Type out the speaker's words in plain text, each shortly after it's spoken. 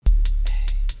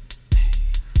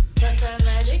size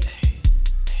magic.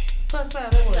 Plus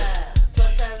size magic.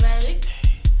 Plus size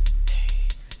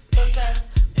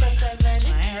magic.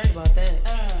 I ain't heard about that.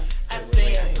 I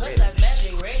said plus size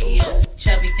magic radio.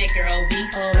 Chubby, thicker,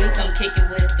 obese. Come kick it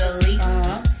with the least.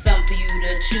 Something for you to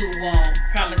chew on.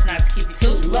 Promise not to keep you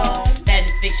too long. That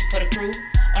is fiction for the crew.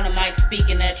 On the mic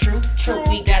speaking that truth.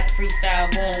 We got the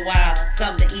freestyle going wild.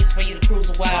 Something easy for you to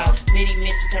cruise a while. Many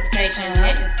misinterpretations,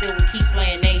 yet and still we keep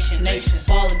slaying nations.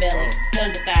 Baller bellies,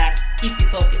 thunder thighs, keep you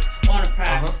focused on the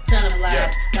prize. Ton of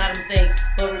lies, lot of mistakes,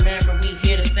 but remember we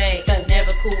here to stay.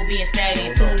 Never cool being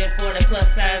stagnant. Tune in for the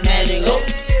plus size magic.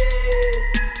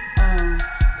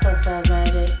 Plus size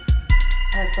magic.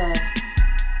 Plus size.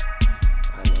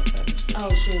 Oh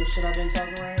shoot, should I been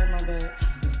talking right here? My bad.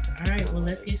 All right, well,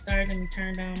 let's get started. Let me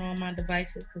turn down all my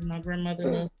devices because my grandmother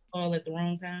loves to call at the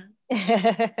wrong time. That's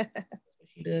what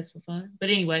she does for fun.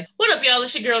 But anyway, what up, y'all?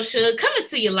 It's your girl, Suge, coming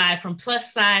to you live from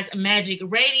Plus Size Magic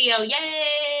Radio.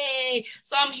 Yay!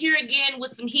 So I'm here again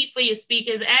with some heat for your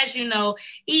speakers. As you know,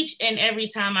 each and every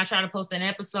time I try to post an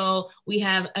episode, we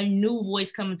have a new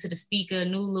voice coming to the speaker, a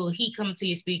new little heat coming to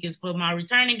your speakers. For my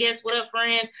returning guests, what up,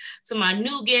 friends? To my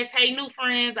new guests, hey, new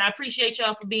friends, I appreciate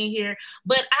y'all for being here.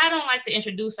 But I don't like to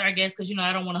introduce our guests because,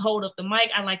 I don't want to hold up the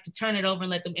mic. I like to turn it over and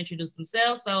let them introduce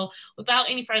themselves. So without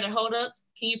any further holdups,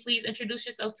 can you please introduce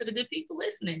yourself to the good people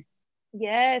listening?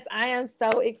 Yes, I am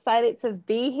so excited to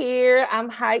be here.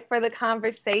 I'm hyped for the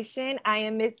conversation. I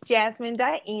am Miss Jasmine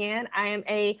Diane. I am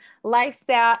a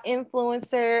lifestyle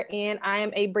influencer and I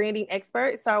am a branding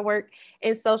expert. So I work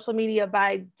in social media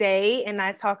by day and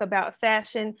I talk about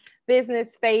fashion, business,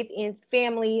 faith, and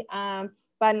family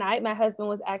by night. My husband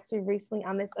was actually recently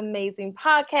on this amazing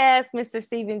podcast, Mr.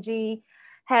 Stephen G.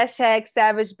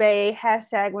 #Savage Bay,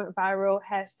 #went viral,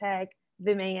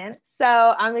 #the man.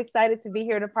 So I'm excited to be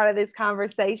here and a part of this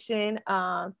conversation.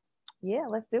 Yeah,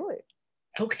 let's do it.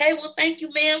 Okay, well, thank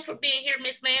you, ma'am, for being here,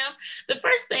 Miss Ma'am. The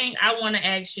first thing I want to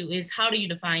ask you is, how do you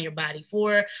define your body?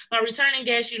 For my returning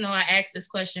guests, I asked this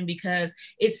question because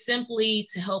it's simply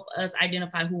to help us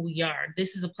identify who we are.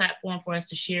 This is a platform for us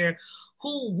to share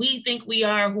who we think we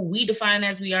are, who we define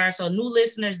as we are. So new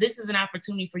listeners, this is an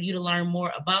opportunity for you to learn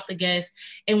more about the guests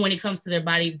and when it comes to their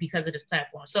body because of this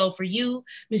platform. So for you,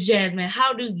 Ms. Jasmine,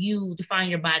 how do you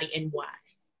define your body and why?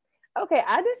 Okay,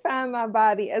 I define my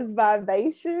body as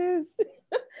vivacious.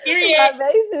 Period.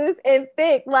 Vivacious and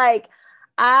thick. Like,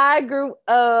 I grew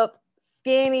up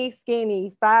skinny,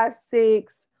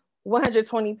 5'6",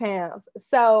 120 pounds.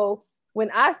 So when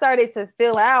I started to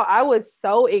fill out, I was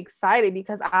so excited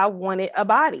because I wanted a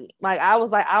body. Like, I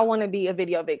was like, I want to be a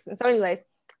video vixen. So anyways,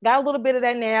 got a little bit of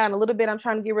that now and a little bit I'm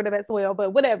trying to get rid of as well,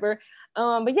 but whatever.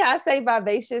 But yeah, I say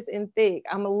vivacious and thick.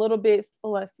 I'm a little bit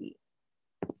fluffy.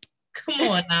 Come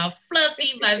on now,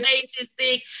 fluffy, vivacious,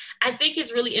 thick. I think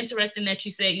it's really interesting that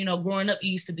you said, growing up,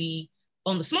 you used to be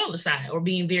on the smaller side or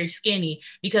being very skinny,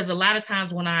 because a lot of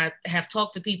times when I have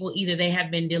talked to people, either they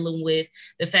have been dealing with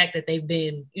the fact that they've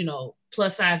been,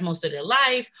 plus size most of their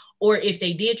life, or if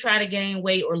they did try to gain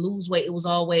weight or lose weight, it was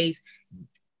always,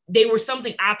 they were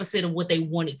something opposite of what they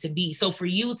wanted to be. So for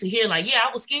you to hear like, yeah,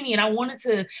 I was skinny and I wanted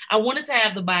to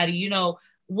have the body,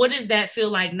 what does that feel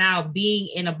like now, being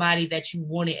in a body that you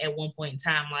wanted at one point in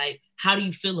time? Like, how do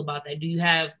you feel about that? Do you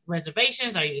have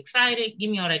reservations? Are you excited? Give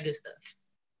me all that good stuff.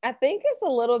 I think it's a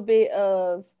little bit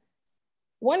of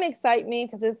one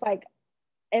excitement because it's like,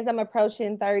 as I'm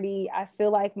approaching 30, I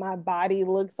feel like my body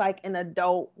looks like an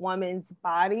adult woman's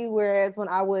body. Whereas when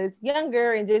I was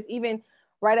younger and just even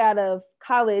right out of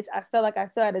college, I felt like I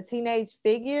still had a teenage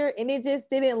figure and it just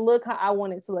didn't look how I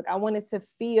wanted to look. I wanted to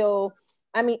feel,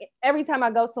 every time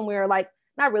I go somewhere, like,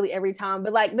 not really every time,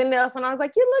 but like the nails, when I was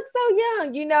like, you look so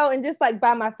young, and just like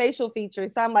by my facial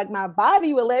features. So I'm like, my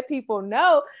body will let people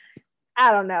know.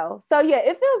 I don't know. So yeah,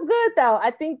 it feels good though.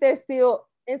 I think there's still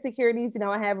insecurities,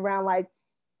 I have around like,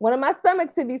 one of my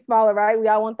stomachs to be smaller, right? We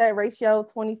all want that ratio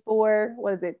 24,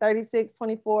 36,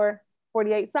 24,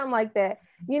 48, something like that.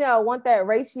 Want that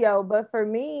ratio. But for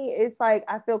me, it's like,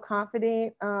 I feel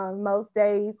confident most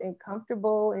days and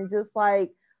comfortable. And just like,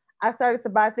 I started to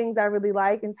buy things I really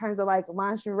like in terms of like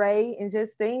lingerie and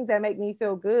just things that make me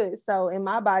feel good. So in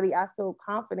my body, I feel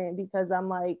confident because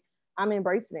I'm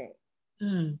embracing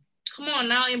it. Come on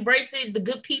now, embrace it. The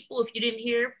good people, if you didn't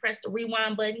hear, press the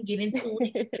rewind button, get into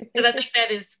it. Because I think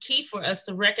that is key for us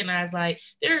to recognize, like,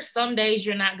 there are some days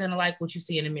you're not going to like what you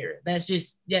see in the mirror. That's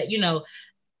just,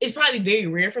 it's probably very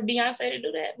rare for Beyonce to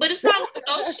do that, but it's probably,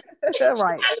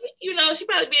 right. She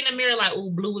probably be in the mirror like, oh,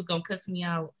 Blue is gonna cuss me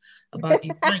out about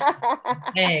these bags,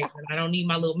 and I don't need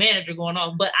my little manager going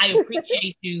off. But I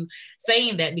appreciate you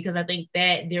saying that, because I think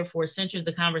that therefore centers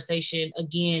the conversation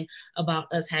again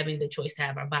about us having the choice to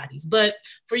have our bodies. But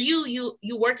for you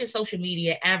work in social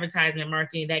media, advertisement,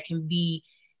 marketing, that can be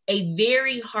a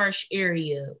very harsh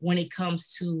area when it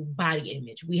comes to body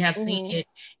image. We have seen it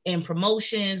in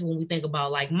promotions. When we think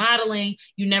about like modeling,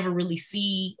 you never really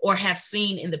see or have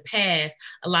seen in the past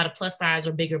a lot of plus size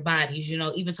or bigger bodies.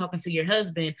 Even talking to your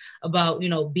husband about,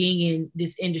 being in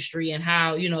this industry and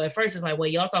how, at first it's like, well,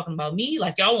 y'all talking about me?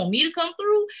 Like, y'all want me to come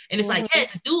through? And it's like,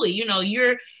 yes, do it.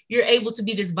 You're able to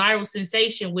be this viral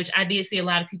sensation, which I did see a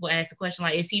lot of people ask the question,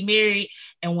 like, is he married?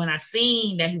 And when I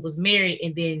seen that he was married,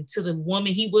 and then to the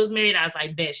woman he was married, I was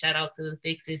like, bet, shout out to the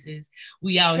Thick Sisters.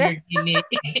 We out here getting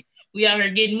it. We out here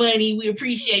getting money. We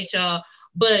appreciate y'all.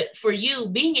 But for you,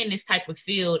 being in this type of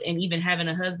field and even having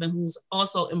a husband who's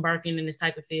also embarking in this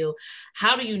type of field,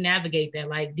 how do you navigate that?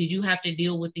 Like, did you have to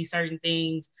deal with these certain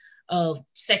things of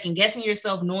second guessing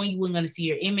yourself, knowing you weren't going to see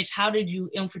your image? How did you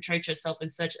infiltrate yourself in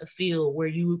such a field where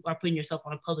you are putting yourself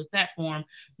on a public platform,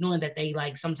 knowing that they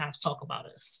like sometimes talk about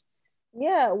us?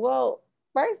 Yeah, well,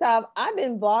 first off, I've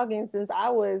been blogging since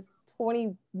I was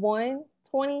 20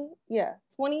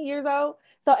 years old.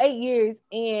 So 8 years.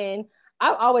 And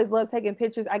I've always loved taking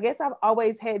pictures. I guess I've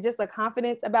always had just a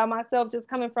confidence about myself, just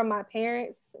coming from my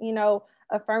parents,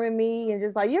 affirming me and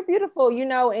just like, you're beautiful,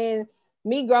 and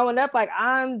me growing up, like,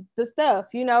 I'm the stuff,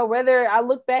 whether I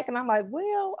look back and I'm like,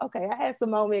 well, okay, I had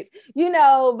some moments,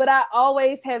 but I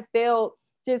always have felt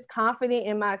just confident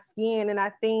in my skin. And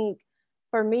I think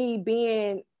for me,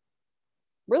 being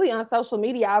really on social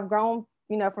media, I've grown,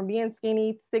 from being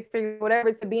skinny, 6 figures,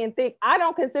 whatever, to being thick. I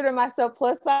don't consider myself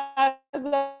plus size.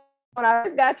 When I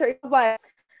first got here, it was like,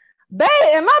 babe,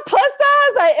 am I plus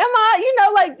size? Like, am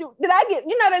I, like, did I get,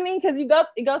 you know what I mean? Because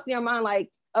it goes to your mind, like,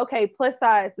 okay, plus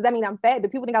size, does that mean I'm fat? Do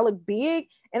people think I look big?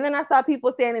 And then I saw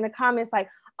people saying in the comments, like,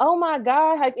 oh my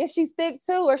God, like, is she thick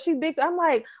too? Or is she big? I'm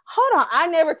like, hold on, I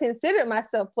never considered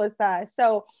myself plus size.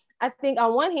 So I think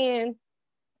on one hand,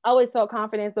 I always felt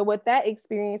confidence, but with that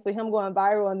experience with him going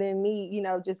viral and then me,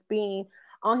 just being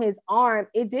on his arm,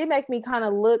 it did make me kind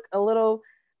of look a little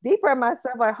deeper at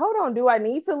myself, like, hold on, do I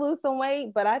need to lose some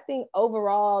weight? But I think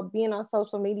overall, being on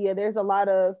social media, there's a lot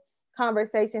of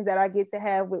conversations that I get to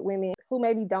have with women who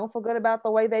maybe don't feel good about the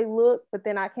way they look, but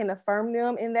then I can affirm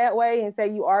them in that way and say,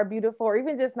 you are beautiful, or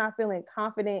even just not feeling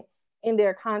confident in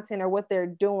their content or what they're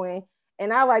doing.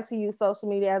 And I like to use social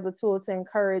media as a tool to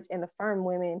encourage and affirm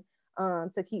women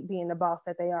to keep being the boss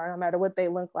that they are, no matter what they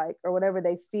look like or whatever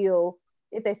they feel,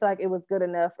 if they feel like it was good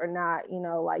enough or not.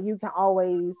 Like, you can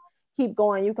always keep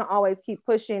going, you can always keep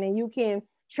pushing, and you can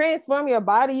transform your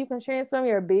body, you can transform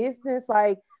your business.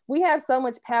 Like, we have so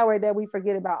much power that we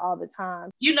forget about all the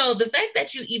time. The fact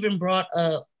that you even brought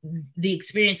up the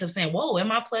experience of saying, whoa,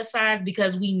 am I plus size?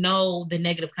 Because we know the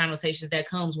negative connotations that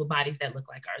comes with bodies that look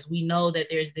like ours. We know that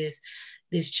there's this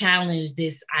challenge,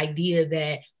 this idea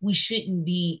that we shouldn't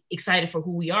be excited for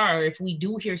who we are. If we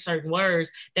do hear certain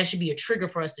words, that should be a trigger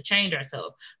for us to change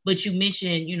ourselves. But you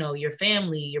mentioned, your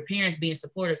family, your parents being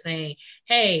supportive, saying,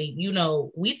 hey,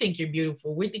 we think you're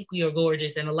beautiful. We think you're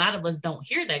gorgeous. And a lot of us don't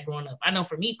hear that growing up. I know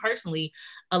for me personally,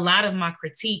 a lot of my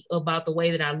critique about the way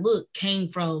that I look came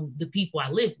from the people I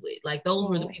lived with. Like, those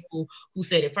were the people who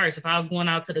said it first. If I was going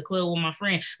out to the club with my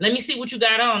friend, let me see what you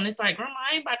got on. It's like, Grandma,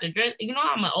 I ain't about to dress.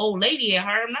 I'm an old lady at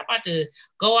heart. I'm not about to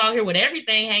go out here with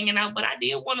everything hanging out, but I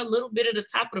did want a little bit of the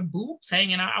top of the boobs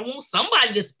hanging out. I want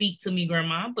somebody to speak to me,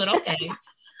 Grandma, but okay.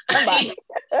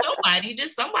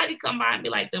 somebody come by and be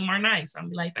like, them are nice. I'll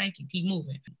be like, thank you, keep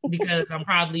moving, because I'm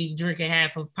probably drinking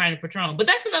half a pint of Patron. But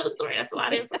that's another story. That's a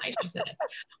lot of information today.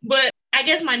 But I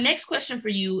guess my next question for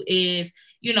you is,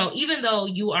 even though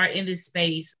you are in this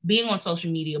space, being on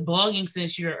social media, blogging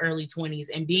since your early 20s,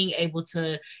 and being able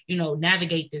to,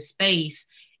 navigate this space,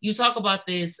 you talk about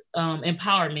this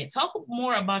empowerment. Talk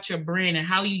more about your brand and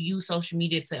how you use social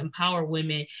media to empower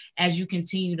women as you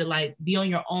continue to be on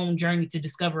your own journey to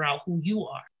discover out who you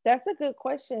are. That's a good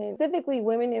question. Specifically,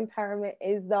 women empowerment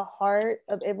is the heart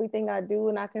of everything I do,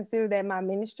 and I consider that my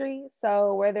ministry.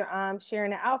 So whether I'm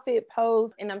sharing an outfit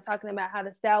post and I'm talking about how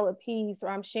to style a piece, or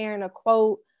I'm sharing a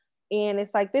quote, and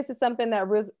it's like, this is something that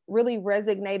really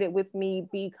resonated with me,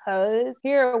 because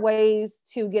here are ways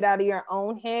to get out of your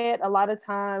own head. A lot of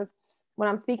times when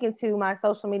I'm speaking to my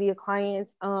social media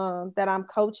clients that I'm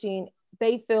coaching,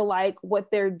 they feel like what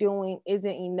they're doing isn't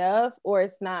enough, or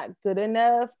it's not good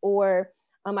enough. Or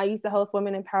I used to host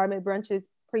women empowerment brunches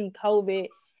pre-COVID,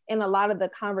 And a lot of the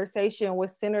conversation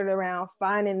was centered around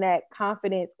finding that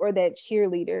confidence or that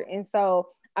cheerleader. And so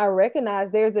I recognize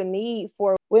there's a need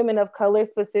for women of color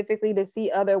specifically to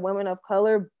see other women of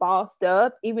color bossed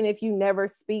up, even if you never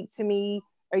speak to me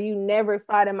or you never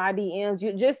slide in my DMs.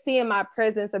 You just seeing my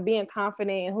presence of being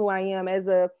confident in who I am as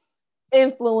a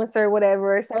influencer,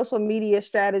 whatever, social media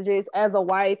strategist, as a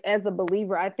wife, as a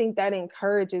believer. I think that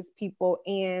encourages people.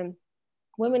 And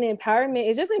women empowerment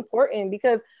is just important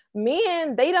because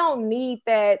men, they don't need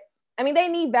that. I mean, they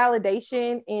need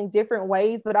validation in different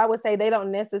ways, but I would say they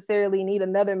don't necessarily need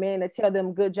another man to tell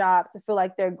them good job to feel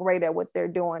like they're great at what they're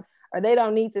doing, or they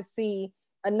don't need to see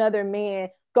another man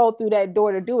go through that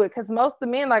door to do it. Because most of the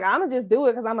men, like, I'm gonna just do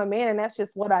it because I'm a man and that's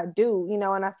just what I do, you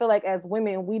know. And I feel like as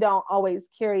women, we don't always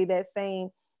carry that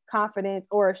same confidence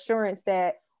or assurance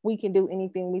that we can do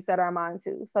anything we set our mind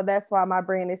to. So that's why my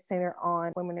brand is centered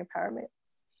on women empowerment.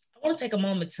 I want to take a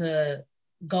moment to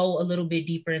go a little bit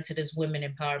deeper into this women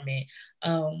empowerment.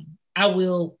 I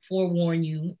will forewarn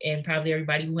you and probably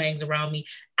everybody who hangs around me,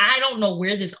 I don't know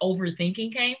where this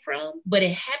overthinking came from, but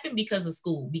it happened because of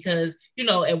school. Because, you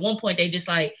know, at one point they just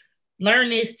like, learn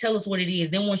this, tell us what it is.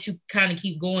 Then once you kind of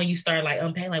keep going, you start like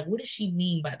unpacking, like, what does she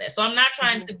mean by that? So I'm not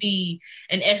trying to be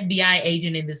an FBI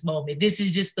agent in this moment. This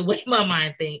is just the way my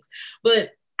mind thinks.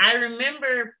 But I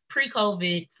remember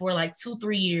pre-COVID for like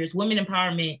 2-3 years, women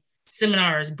empowerment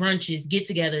seminars, brunches,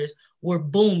 get-togethers were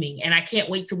booming. And I can't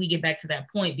wait till we get back to that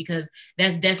point, because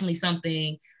that's definitely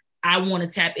something I want to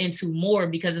tap into more,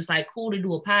 because it's like cool to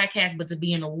do a podcast, but to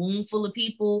be in a room full of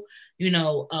people, you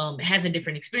know, has a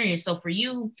different experience. So for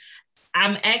you,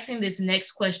 I'm asking this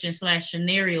next question /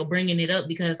 scenario, bringing it up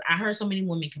because I heard so many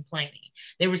women complaining.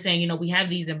 They were saying, you know, we have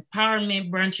these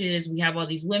empowerment brunches. We have all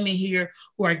these women here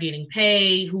who are getting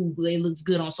paid, who they looks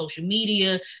good on social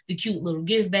media, the cute little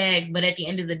gift bags. But at the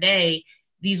end of the day,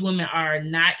 these women are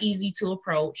not easy to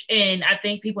approach. And I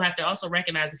think people have to also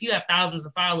recognize, if you have thousands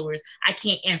of followers, I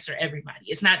can't answer everybody.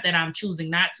 It's not that I'm choosing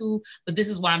not to, but this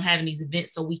is why I'm having these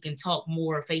events, so we can talk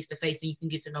more face to face and you can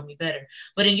get to know me better.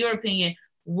 But in your opinion,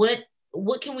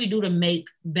 what can we do to make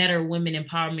better women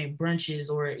empowerment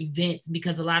brunches or events?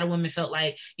 Because a lot of women felt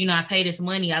like, you know, I pay this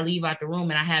money, I leave out the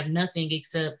room and I have nothing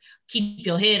except keep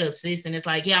your head up, sis. And it's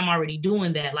like, yeah, I'm already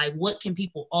doing that. Like, what can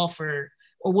people offer,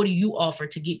 or what do you offer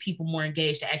to get people more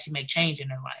engaged to actually make change in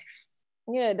their life?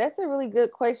 Yeah, that's a really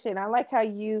good question. I like how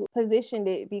you positioned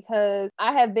it, because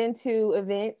I have been to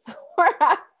events where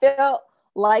I felt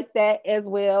like that as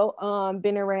well.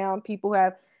 Been around people who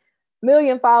have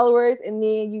million followers, and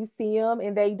then you see them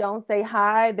and they don't say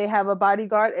hi. They have a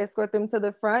bodyguard escort them to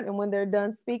the front, and when they're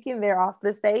done speaking, they're off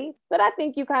the stage. But I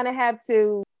think you kind of have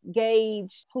to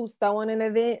gauge who's throwing an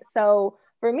event. So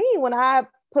for me, when I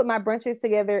put my brunches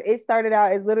together, it started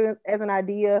out as literally as an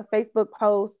idea, Facebook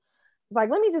post. It's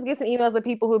like, let me just get some emails of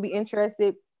people who'll be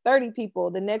interested. 30 people.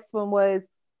 The next one was,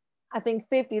 I think,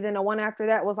 50. Then the one after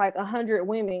that was like 100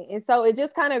 women. And so it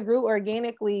just kind of grew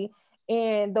organically.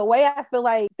 And the way I feel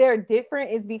like they're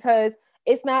different is because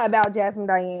it's not about Jasmine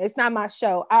Diane. It's not my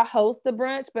show. I host the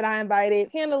brunch, but I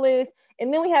invited panelists.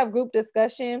 And then we have group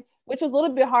discussion, which was a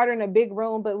little bit harder in a big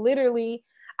room. But literally,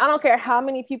 I don't care how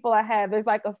many people I have, there's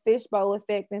like a fishbowl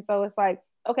effect. And so it's like,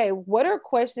 okay, what are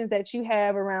questions that you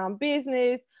have around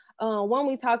business? When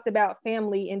we talked about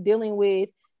family and dealing with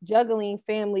juggling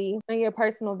family and your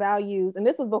personal values. And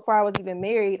this was before I was even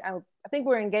married. I think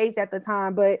we were engaged at the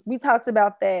time, but we talked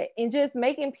about that, and just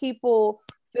making people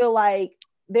feel like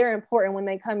they're important when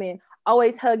they come in.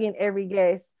 Always hugging every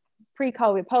guest,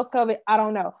 pre-COVID, post-COVID, I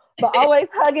don't know, but always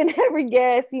hugging every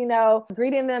guest, you know,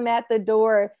 greeting them at the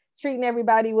door, treating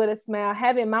everybody with a smile,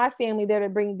 having my family there to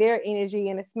bring their energy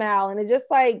and a smile. And it's just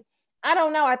like, I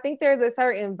don't know. I think there's a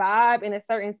certain vibe and a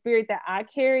certain spirit that I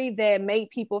carry that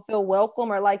made people feel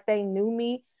welcome or like they knew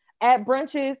me at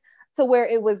brunches, to where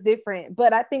it was different.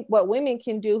 But I think what women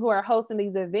can do who are hosting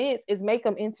these events is make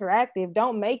them interactive.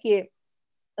 Don't make it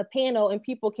a panel and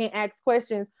people can't ask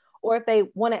questions, or if they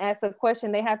want to ask a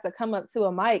question, they have to come up to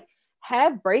a mic.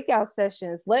 Have breakout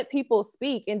sessions, let people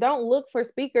speak, and don't look for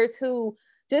speakers who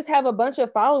just have a bunch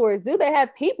of followers. Do they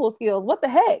have people skills? What the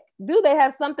heck? Do they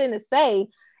have something to say?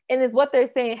 And is what they're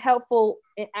saying helpful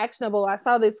and actionable? I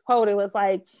saw this quote. It was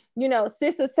like, you know,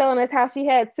 sis is telling us how she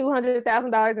had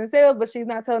 $200,000 in sales, but she's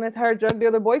not telling us her drug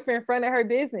dealer boyfriend fronted her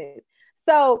business.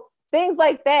 So things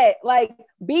like that, like,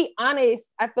 be honest,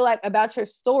 I feel like, about your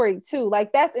story too.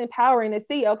 Like, that's empowering to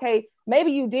see, okay,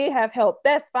 maybe you did have help.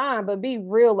 That's fine, but be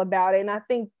real about it. And I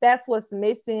think that's what's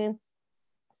missing,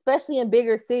 especially in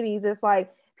bigger cities. It's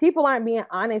like, people aren't being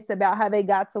honest about how they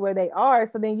got to where they are.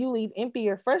 So then you leave empty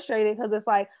or frustrated, because it's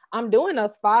like, I'm doing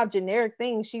those 5 generic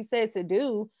things she said to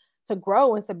do. to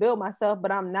grow and to build myself,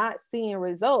 but I'm not seeing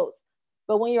results.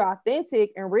 But when you're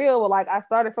authentic and real, like I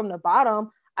started from the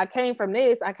bottom, I came from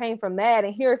this, I came from that,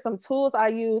 and here are some tools I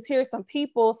use, here's some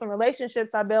people, some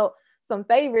relationships I built, some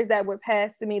favors that were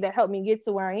passed to me that helped me get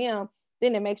to where I am,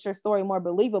 then it makes your story more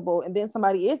believable. And then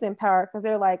somebody is empowered because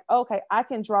they're like, okay, I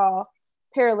can draw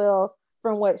parallels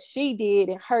from what she did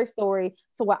in her story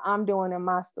to what I'm doing in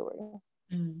my story.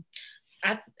 Mm.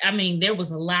 I mean, there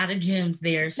was a lot of gems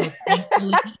there. So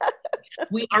thankfully,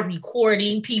 we are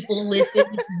recording, people listen,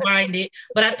 find it.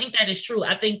 But I think that is true.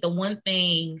 I think the one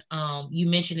thing you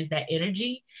mentioned is that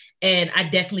energy. And I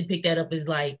definitely picked that up as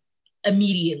like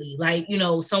immediately, like, you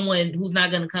know, someone who's not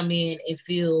going to come in and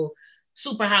feel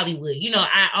super Hollywood. You know,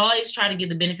 I always try to give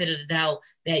the benefit of the doubt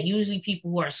that usually people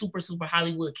who are super, super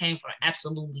Hollywood came from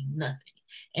absolutely nothing.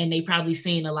 And they probably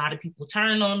seen a lot of people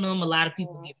turn on them, a lot of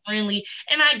people get friendly.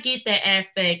 And I get that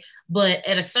aspect, but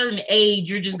at a certain age,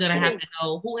 you're just gonna have to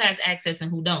know who has access and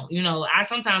who don't. You know,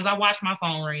 sometimes I watch my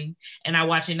phone ring and I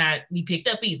watch it not be picked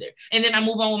up either. And then I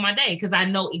move on with my day because I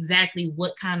know exactly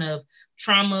what kind of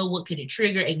trauma, what could it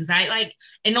trigger, anxiety, like,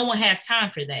 and no one has time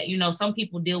for that. You know, some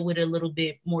people deal with it a little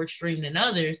bit more extreme than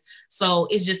others. So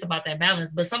it's just about that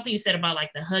balance. But something you said about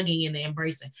like the hugging and the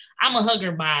embracing, I'm a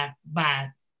hugger by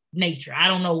nature. I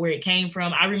don't know where it came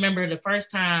from. I remember the first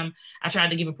time I tried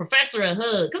to give a professor a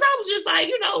hug because I was just like,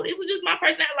 you know, it was just my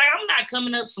personality. Like, I'm not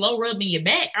coming up slow rubbing your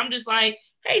back. I'm just like,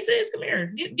 hey sis, come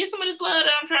here, get some of this love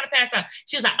that I'm trying to pass out.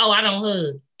 She was like, oh, I don't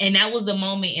hug. And that was the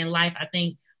moment in life, I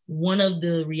think one of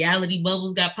the reality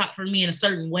bubbles got popped for me in a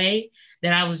certain way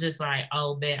that I was just like,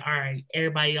 oh, bet, all right,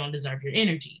 everybody don't deserve your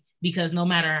energy. Because no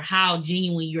matter how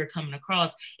genuine you're coming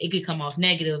across, it could come off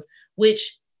negative,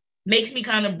 which makes me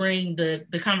kind of bring the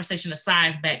conversation of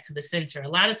size back to the center. A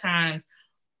lot of times,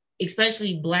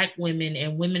 especially Black women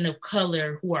and women of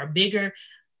color who are bigger,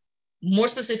 more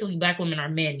specifically Black women are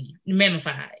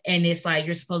memified. And it's like,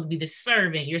 you're supposed to be the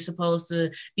servant. You're supposed to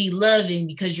be loving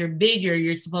because you're bigger.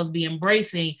 You're supposed to be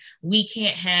embracing. We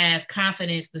can't have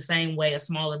confidence the same way a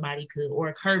smaller body could or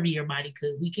a curvier body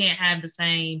could. We can't have the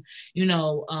same, you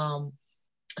know,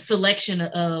 selection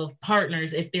of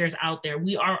partners if there's out there.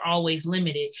 We are always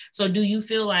limited. So do you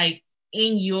feel like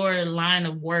in your line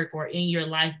of work or in your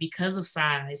life, because of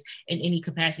size in any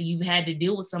capacity, you've had to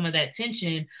deal with some of that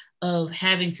tension of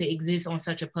having to exist on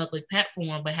such a public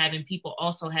platform, but having people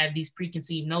also have these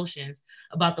preconceived notions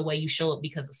about the way you show up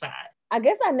because of size? I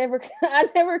guess I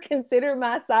never considered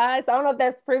my size. I don't know if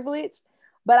that's privilege,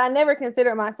 but I never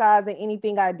considered my size in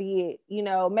anything I did. You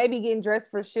know, maybe getting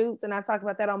dressed for shoots, and I talk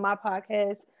about that on my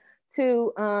podcast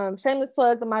too. Shameless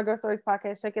plug, the My Girl Stories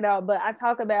podcast, check it out. But I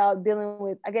talk about dealing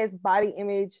with, I guess, body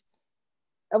image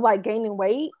of like gaining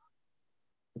weight,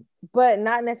 but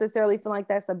not necessarily feeling like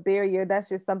that's a barrier. That's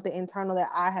just something internal that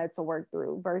I had to work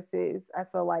through versus I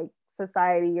feel like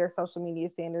society or social media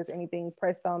standards, anything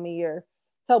pressed on me or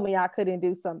told me I couldn't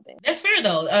do something. That's fair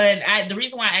though. And the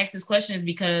reason why I asked this question is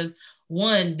because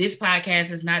one, this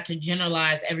podcast is not to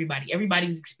generalize everybody.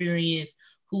 Everybody's experience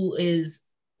who is,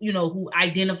 you know, who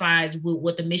identifies with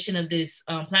what the mission of this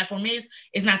platform is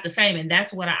not the same. And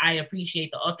that's what I appreciate,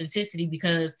 the authenticity,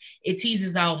 because it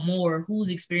teases out more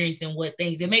who's experiencing what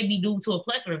things. It may be due to a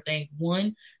plethora of things.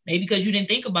 One, maybe because you didn't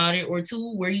think about it, or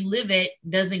two, where you live at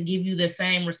doesn't give you the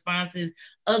same responses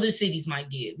other cities might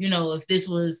give. You know, if this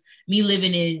was me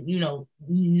living in, you know,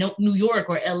 New York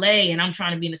or LA and I'm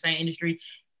trying to be in the same industry,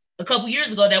 a couple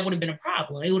years ago, that would have been a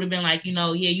problem. It would have been like, you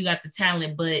know, yeah, you got the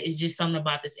talent, but it's just something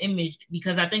about this image.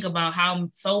 Because I think about how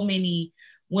so many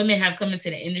women have come into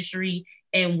the industry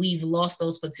and we've lost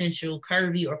those potential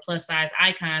curvy or plus size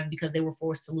icons because they were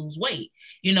forced to lose weight.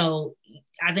 You know,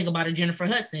 I think about a Jennifer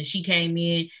Hudson. She came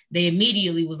in, they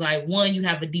immediately was like, one, you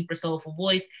have a deeper soulful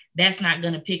voice. That's not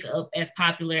going to pick up as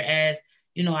popular as,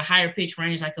 you know, a higher pitch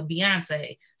range like a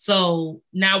Beyonce. So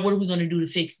now what are we going to do to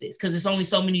fix this? Because there's only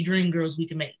so many dream girls we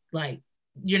can make. Like,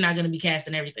 you're not going to be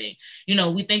casting everything. You know,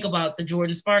 we think about the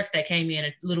Jordan Sparks that came in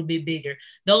a little bit bigger.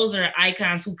 Those are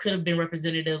icons who could have been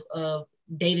representative of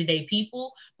day-to-day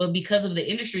people, but because of the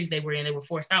industries they were in, they were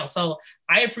forced out. So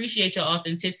I appreciate your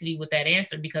authenticity with that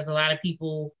answer, because sense. A lot of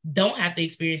people don't have to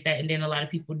experience that, and then a lot of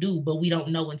people do, but we don't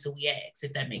know until we ask,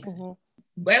 if that makes sense.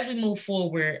 As we move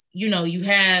forward, you know, you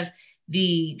have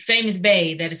the famous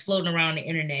bae that is floating around the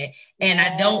internet. And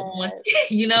I don't want,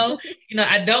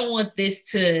 I don't want this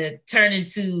to turn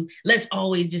into, let's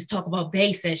always just talk about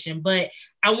bae session. But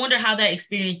I wonder how that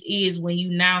experience is when you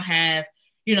now have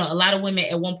you know, a lot of women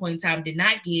at one point in time did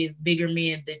not give bigger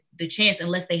men the chance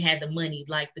unless they had the money,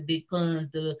 like the Big Puns,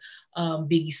 the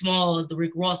Biggie Smalls, the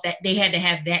Rick Ross, that they had to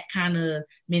have that kind of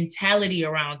mentality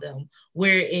around them.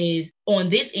 Whereas on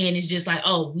this end, it's just like,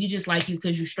 oh, we just like you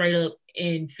because you straight up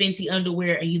in Fenty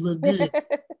underwear and you look good.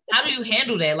 How do you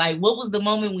handle that? Like, what was the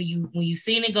moment when you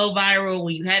seen it go viral,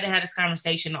 when you had to have this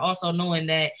conversation, also knowing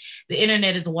that the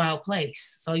internet is a wild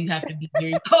place, so you have to be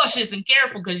very cautious and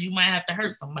careful because you might have to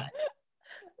hurt somebody.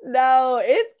 No,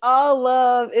 it's all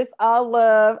love. It's all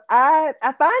love. I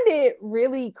find it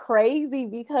really crazy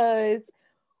because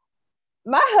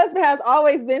my husband has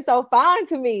always been so fine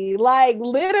to me. Like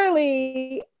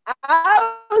literally,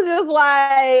 I was just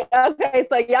like, okay,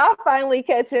 so y'all finally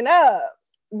catching up.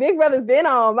 Big Brother's been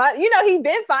on. He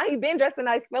been fine. He been dressing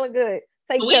nice, smelling good,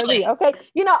 taking care of me. Okay,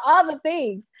 all the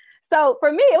things. So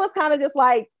for me, it was kind of just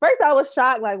like, first I was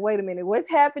shocked, like, wait a minute, what's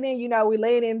happening? We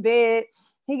laid in bed.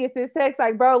 He gets his text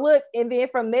like, bro, look. And then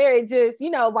from there, it just,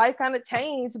 life kind of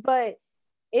changed. But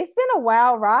it's been a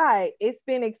wild ride. It's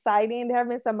been exciting. There have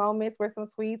been some moments where some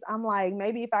sweets, I'm like,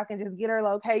 maybe if I can just get her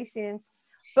location.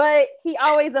 But he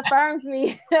always affirms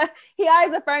me. He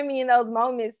always affirmed me in those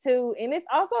moments too. And it's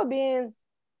also been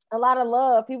a lot of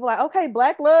love. People like, okay,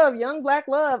 Black love, young Black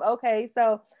love. Okay,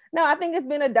 so no, I think it's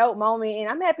been a dope moment. And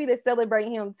I'm happy to celebrate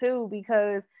him too,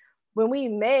 because when we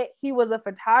met, he was a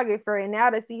photographer, and now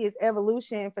to see his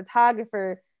evolution,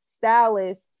 photographer,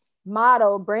 stylist,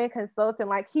 model, brand consultant,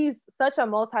 like he's such a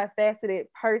multifaceted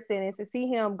person, and to see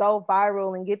him go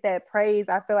viral and get that praise,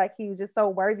 I feel like he was just so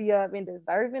worthy of and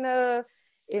deserving of.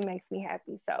 It makes me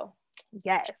happy. So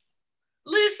yes.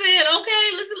 Listen,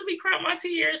 let me cry my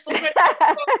tears. So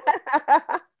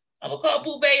I'm gonna call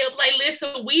Boo Bay up, like,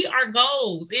 listen, we are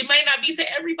goals. It may not be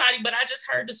to everybody, but I just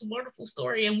heard this wonderful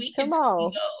story and we can be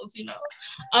goals,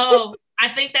 I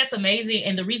think that's amazing.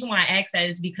 And the reason why I ask that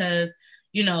is because,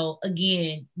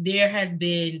 again, there has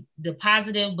been the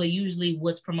positive, but usually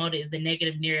what's promoted is the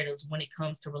negative narratives when it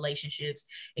comes to relationships,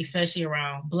 especially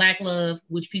around Black love,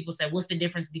 which people say, what's the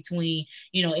difference between,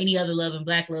 any other love and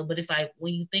Black love? But it's like,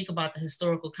 when you think about the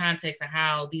historical context of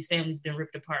how these families been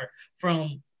ripped apart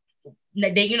from,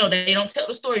 they don't tell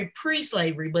the story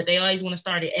pre-slavery, but they always want to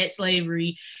start it at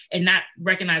slavery and not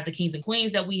recognize the kings and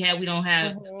queens that we have. We don't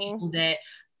have the people that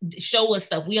show us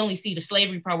stuff. We only see the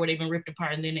slavery part where they've been ripped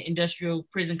apart, and then the industrial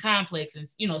prison complex and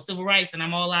civil rights, and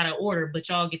I'm all out of order, but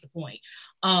y'all get the point.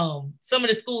 Some of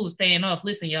the school is paying off.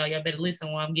 Listen, y'all better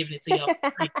listen while I'm giving it to y'all.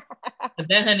 Because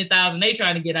that 100,000 they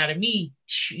trying to get out of me,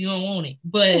 you don't want it.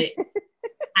 But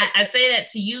I say that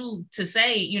to you to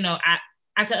say,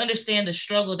 I can understand the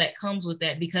struggle that comes with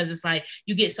that, because it's like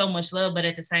you get so much love, but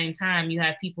at the same time, you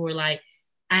have people who are like,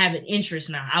 I have an interest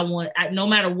now. No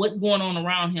matter what's going on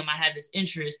around him, I have this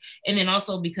interest. And then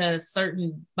also because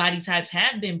certain body types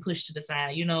have been pushed to the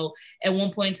side, at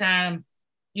one point in time,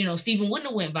 Stephen wouldn't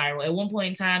have went viral. At one point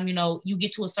in time, you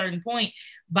get to a certain point,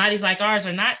 bodies like ours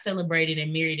are not celebrated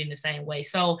and married in the same way.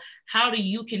 So how do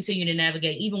you continue to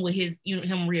navigate, even with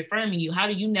him reaffirming you, how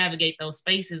do you navigate those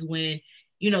spaces when,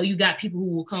 you got people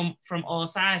who will come from all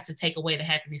sides to take away the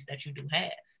happiness that you do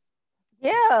have?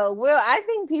 Yeah, well, I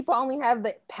think people only have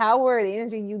the power and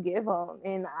energy you give them,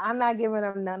 and I'm not giving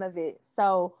them none of it.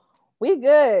 So we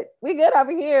good over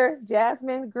here.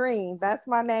 Jasmine Green, that's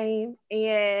my name.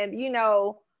 And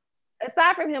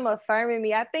aside from him affirming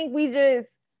me, I think we just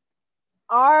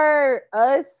our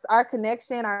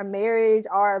connection, our marriage,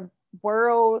 our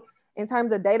world in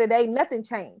terms of day-to-day, nothing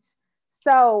changed.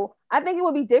 So I think it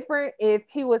would be different if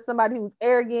he was somebody who was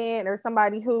arrogant or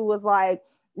somebody who was like,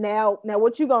 now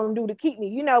what you gonna do to keep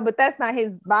me, but that's not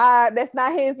his vibe. That's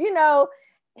not his,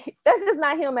 that's just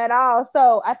not him at all.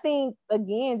 So I think,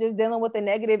 again, just dealing with the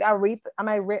negative, I read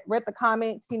the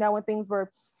comments, when things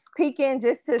were peaking,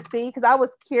 just to see, because I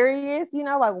was curious,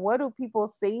 like, what do people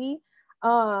see?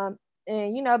 And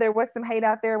there was some hate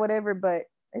out there, whatever, but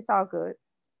it's all good.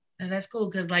 And that's cool,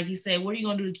 because like you said, what are you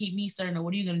gonna do to keep me certain, or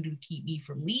what are you gonna do to keep me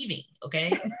from leaving? Okay.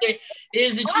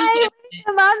 There's the truth.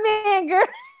 My man, girl.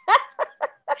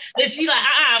 And she like,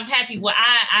 I'm happy. Well,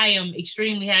 I am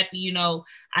extremely happy.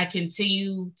 I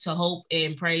continue to hope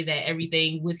and pray that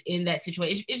everything within that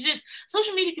situation, it's just,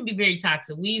 social media can be very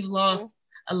toxic. We've lost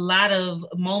a lot of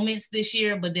moments this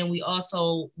year, but then we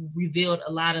also revealed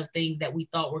a lot of things that we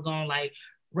thought were going, like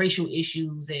racial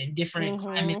issues and different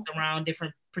climates around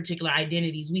different particular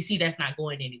identities. We see that's not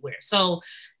going anywhere. So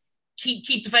keep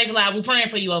the faith alive. We're praying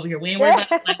for you over here. We ain't worried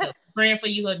about it. Praying for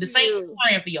you. The saints is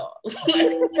praying for y'all.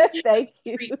 Thank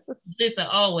you. Listen,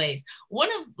 always.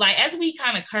 As we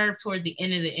kind of curve towards the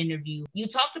end of the interview, you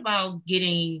talked about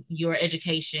getting your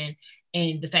education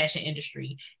in the fashion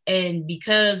industry. And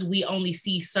because we only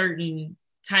see certain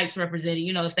types represented.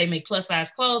 You know, if they make plus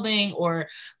size clothing or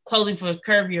clothing for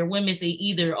curvier women, it's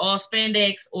either all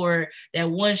spandex or that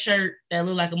one shirt that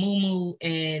look like a moo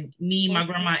and me, my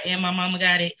grandma, and my mama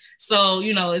got it. So,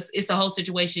 you know, it's a whole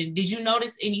situation. Did you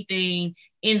notice anything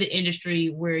in the industry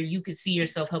where you could see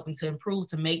yourself helping to improve,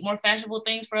 to make more fashionable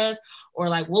things for us? Or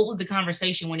like, what was the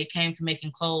conversation when it came to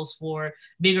making clothes for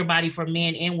bigger body for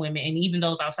men and women, and even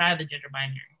those outside the gender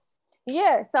binary?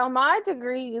 Yeah, so my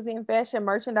degree is in fashion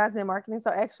merchandising and marketing. So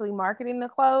actually marketing the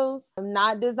clothes,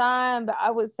 not design, but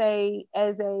I would say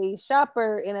as a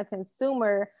shopper and a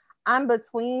consumer, I'm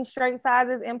between straight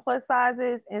sizes and plus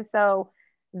sizes. And so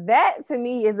that to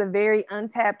me is a very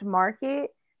untapped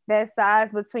market, that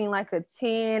size between like a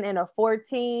 10 and a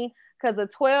 14, because a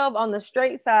 12 on the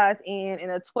straight size end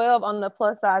and a 12 on the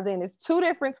plus size end is two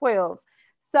different 12s.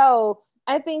 So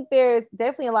I think there's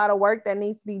definitely a lot of work that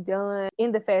needs to be done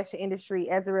in the fashion industry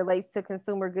as it relates to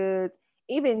consumer goods,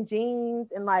 even jeans,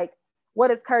 and like, what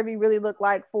does curvy really look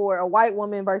like for a white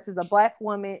woman versus a black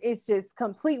woman? It's just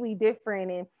completely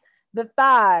different. And the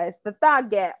thighs, the thigh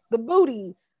gap, the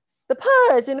booty, the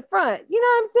pudge in the front, you know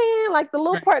what I'm saying? Like the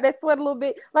little part that sweat a little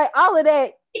bit, like all of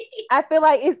that, I feel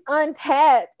like it's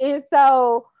untapped. And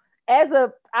so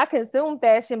I consume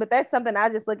fashion, but that's something I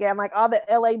just look at. I'm like, all the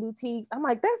LA boutiques, I'm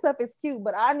like, that stuff is cute,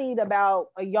 but I need about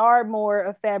a yard more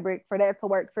of fabric for that to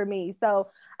work for me. So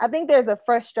I think there's a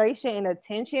frustration and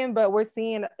attention, but we're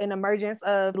seeing an emergence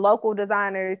of local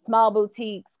designers, small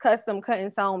boutiques, custom cut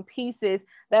and sewn pieces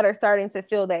that are starting to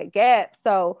fill that gap.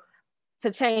 So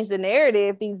to change the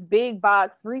narrative, these big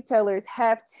box retailers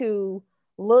have to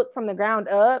look from the ground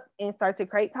up and start to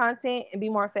create content and be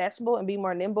more fashionable and be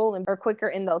more nimble and quicker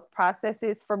in those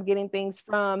processes from getting things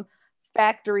from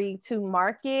factory to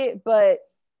market. But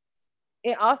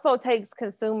it also takes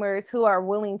consumers who are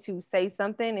willing to say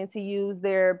something and to use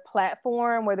their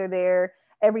platform, whether they're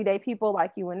everyday people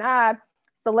like you and I,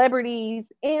 celebrities,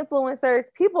 influencers,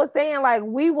 people saying like,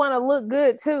 we want to look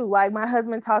good too. Like my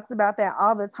husband talks about that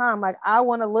all the time. Like, I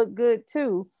want to look good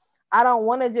too. I don't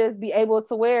want to just be able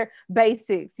to wear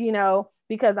basics, you know,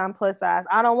 because I'm plus size.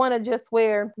 I don't want to just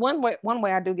wear one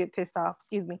way I do get pissed off,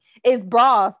 excuse me, is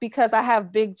bras because I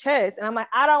have big chest. And I'm like,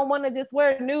 I don't want to just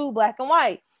wear nude, black and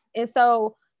white. And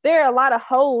so there are a lot of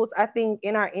holes, I think,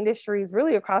 in our industries,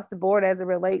 really across the board as it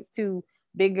relates to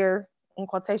bigger, in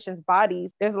quotations,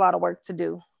 bodies. There's a lot of work to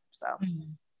do. So.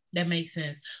 Mm-hmm. That makes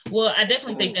sense. Well, I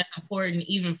definitely think that's important,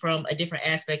 even from a different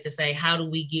aspect, to say, how do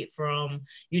we get from,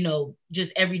 you know,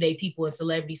 just everyday people and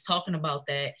celebrities talking about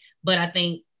that? But I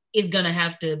think it's going to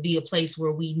have to be a place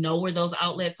where we know where those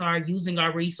outlets are, using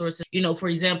our resources. You know, for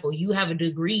example, you have a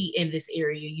degree in this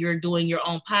area, you're doing your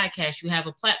own podcast, you have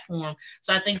a platform.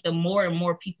 So I think the more and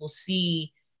more people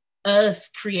see us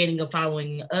creating a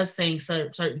following, us saying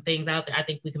certain things out there, I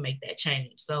think we can make that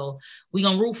change. So we're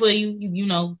gonna root for you. You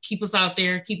know, keep us out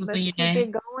there, keep us in your game.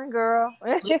 Keep it going, girl.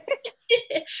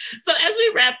 So as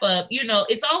we wrap up, you know,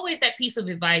 it's always that piece of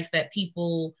advice that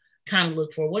people kind of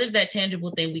look for. What is that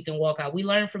tangible thing we can walk out? We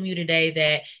learned from you today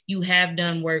that you have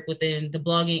done work within the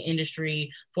blogging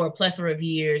industry for a plethora of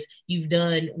years. You've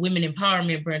done women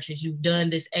empowerment brunches. You've done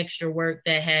this extra work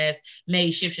that has made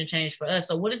shifts and change for us.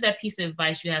 So what is that piece of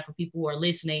advice you have for people who are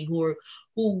listening,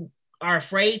 who are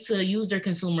afraid to use their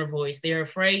consumer voice? They're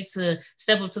afraid to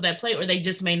step up to that plate, or they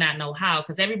just may not know how,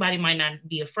 because everybody might not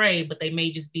be afraid, but they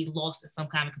may just be lost in some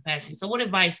kind of capacity. So what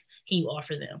advice can you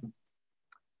offer them?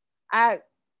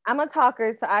 I'm a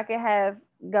talker, so I can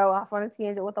go off on a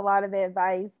tangent with a lot of the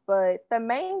advice, but the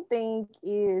main thing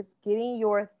is getting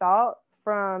your thoughts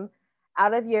from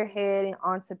out of your head and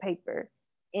onto paper.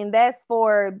 And that's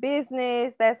for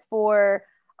business, that's for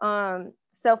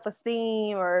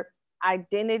self-esteem or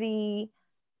identity.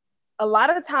 A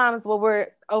lot of times what we're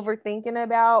overthinking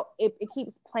about, it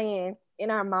keeps playing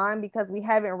in our mind because we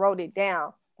haven't wrote it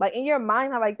down. Like in your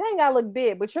mind, I'm like, dang, I look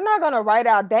big, but you're not going to write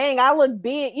out, dang, I look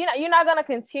big. You know, you're not going to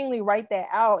continually write that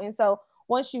out. And so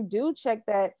once you do check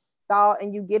that thought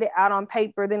and you get it out on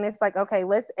paper, then it's like, okay,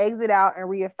 let's exit out and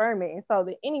reaffirm it. And so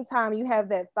that anytime you have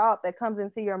that thought that comes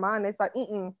into your mind, it's like,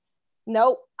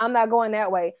 nope, I'm not going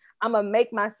that way. I'm going to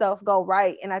make myself go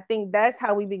right. And I think that's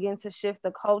how we begin to shift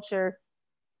the culture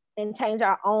and change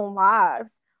our own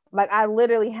lives. Like I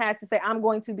literally had to say, I'm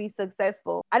going to be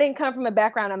successful. I didn't come from a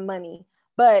background of money,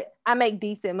 but I make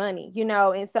decent money, you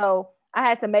know? And so I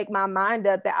had to make my mind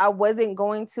up that I wasn't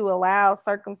going to allow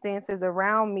circumstances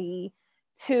around me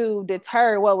to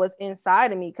deter what was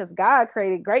inside of me, because God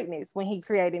created greatness when he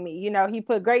created me. You know, he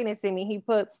put greatness in me. He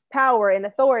put power and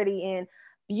authority and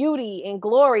beauty and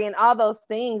glory and all those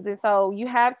things. And so you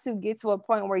have to get to a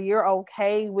point where you're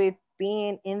okay with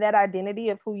being in that identity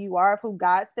of who you are, of who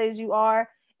God says you are,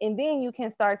 And then you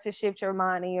can start to shift your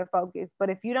mind and your focus. But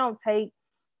if you don't take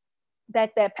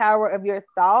that power of your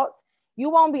thoughts, you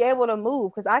won't be able to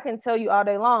move. Because I can tell you all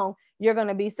day long, you're going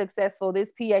to be successful.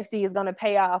 This PhD is going to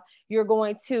pay off. You're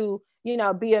going to,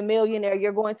 be a millionaire.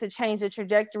 You're going to change the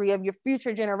trajectory of your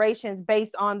future generations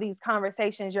based on these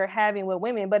conversations you're having with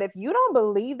women. But if you don't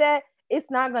believe that,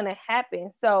 it's not going to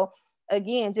happen. So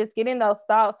again, just getting those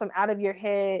thoughts from out of your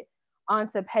head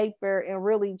onto paper and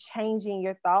really changing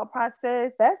your thought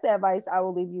process. That's the advice I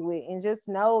will leave you with. And just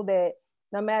know that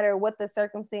no matter what the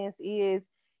circumstance is,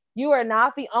 you are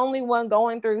not the only one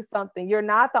going through something. You're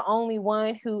not the only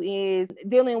one who is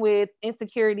dealing with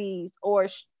insecurities or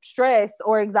stress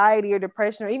or anxiety or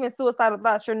depression or even suicidal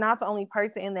thoughts. You're not the only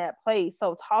person in that place.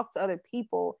 So talk to other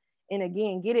people. And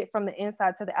again, get it from the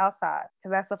inside to the outside,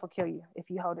 because that stuff will kill you if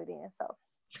you hold it in. So.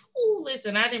 Oh,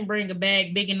 listen, I didn't bring a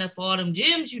bag big enough for all them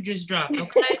gems you just dropped,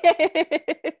 okay?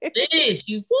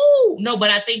 No, but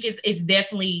I think it's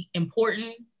definitely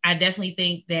important. I definitely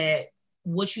think that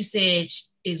what you said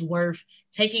is worth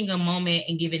taking a moment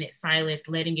and giving it silence,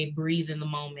 letting it breathe in the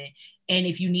moment. And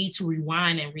if you need to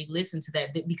rewind and re-listen to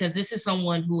that, because this is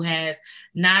someone who has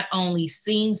not only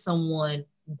seen someone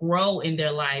grow in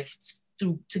their life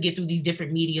to get through these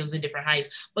different mediums and different heights,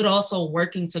 but also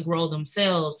working to grow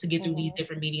themselves to get through these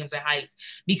different mediums and heights.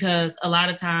 Because a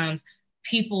lot of times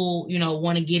people,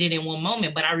 want to get it in one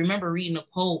moment. But I remember reading a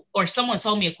quote, or someone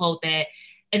told me a quote, that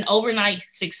an overnight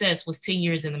success was 10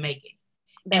 years in the making.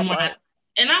 And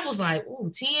I was like, ooh,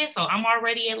 10. So I'm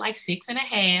already at like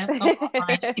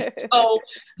 6.5. So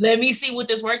let me see what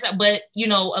this works out. But, a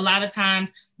lot of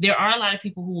times there are a lot of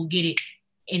people who will get it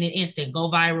in an instant, go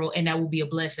viral, and that will be a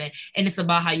blessing. And it's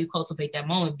about how you cultivate that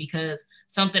moment, because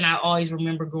something I always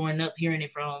remember growing up, hearing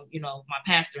it from, my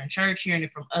pastor in church, hearing it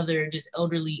from other just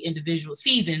elderly individuals,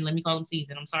 seasoned, let me call them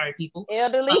seasoned. I'm sorry, people.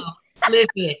 Elderly.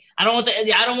 Listen, I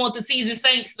don't want the seasoned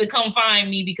saints to come find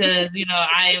me, because,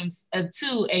 I am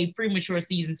too a premature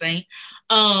seasoned saint.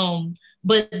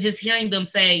 But just hearing them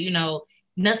say,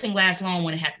 nothing lasts long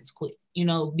when it happens quick,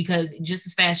 because just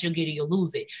as fast you'll get it, you'll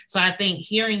lose it. So I think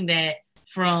hearing that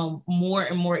from more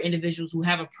and more individuals who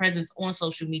have a presence on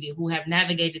social media, who have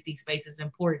navigated these spaces, is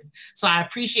important. So I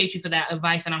appreciate you for that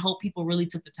advice, and I hope people really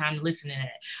took the time to listen to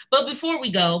that. But before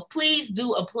we go, please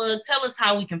do a plug. Tell us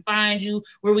how we can find you,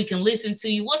 where we can listen to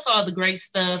you. What's all the great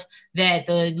stuff that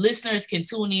the listeners can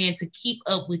tune in to keep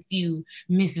up with you,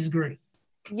 Mrs. Green?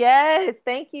 Yes,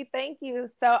 thank you.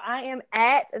 So I am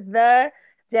at the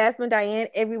Jasmine Diane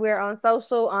everywhere on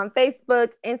social, on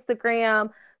Facebook,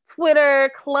 Instagram,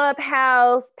 Twitter,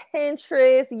 Clubhouse,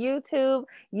 Pinterest, YouTube,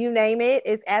 you name it.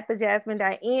 It's at the Jasmine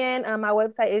Diane. My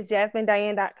website is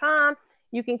jasminediane.com.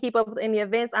 You can keep up with any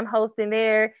events I'm hosting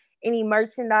there, any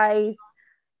merchandise,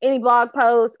 any blog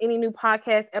posts, any new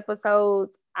podcast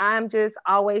episodes. I'm just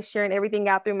always sharing everything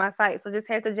out through my site. So just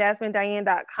head to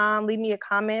jasminediane.com. Leave me a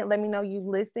comment. Let me know you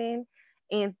listen.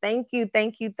 And thank you.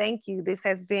 This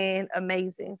has been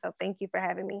amazing. So thank you for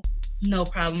having me. No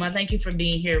problem. I thank you for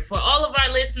being here. For all of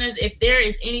our listeners, if there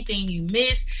is anything you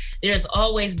missed, there's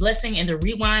always blessing in the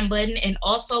rewind button and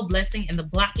also blessing in the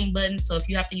blocking button. So if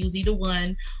you have to use either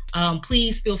one,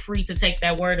 please feel free to take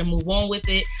that word and move on with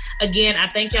it. Again, I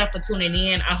thank y'all for tuning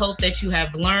in. I hope that you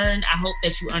have learned. I hope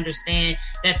that you understand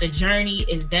that the journey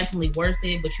is definitely worth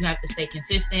it, but you have to stay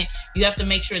consistent. You have to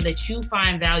make sure that you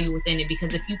find value within it,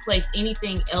 because if you place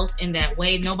anything else in that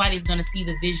way, nobody's going to see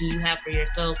the vision you have for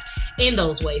yourself in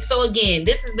those ways. So again,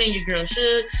 this has been your girl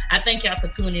Shug. I thank y'all for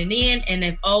tuning in. And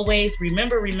as always,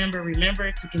 remember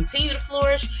to continue to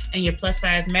flourish in your plus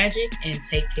size magic, and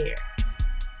take care.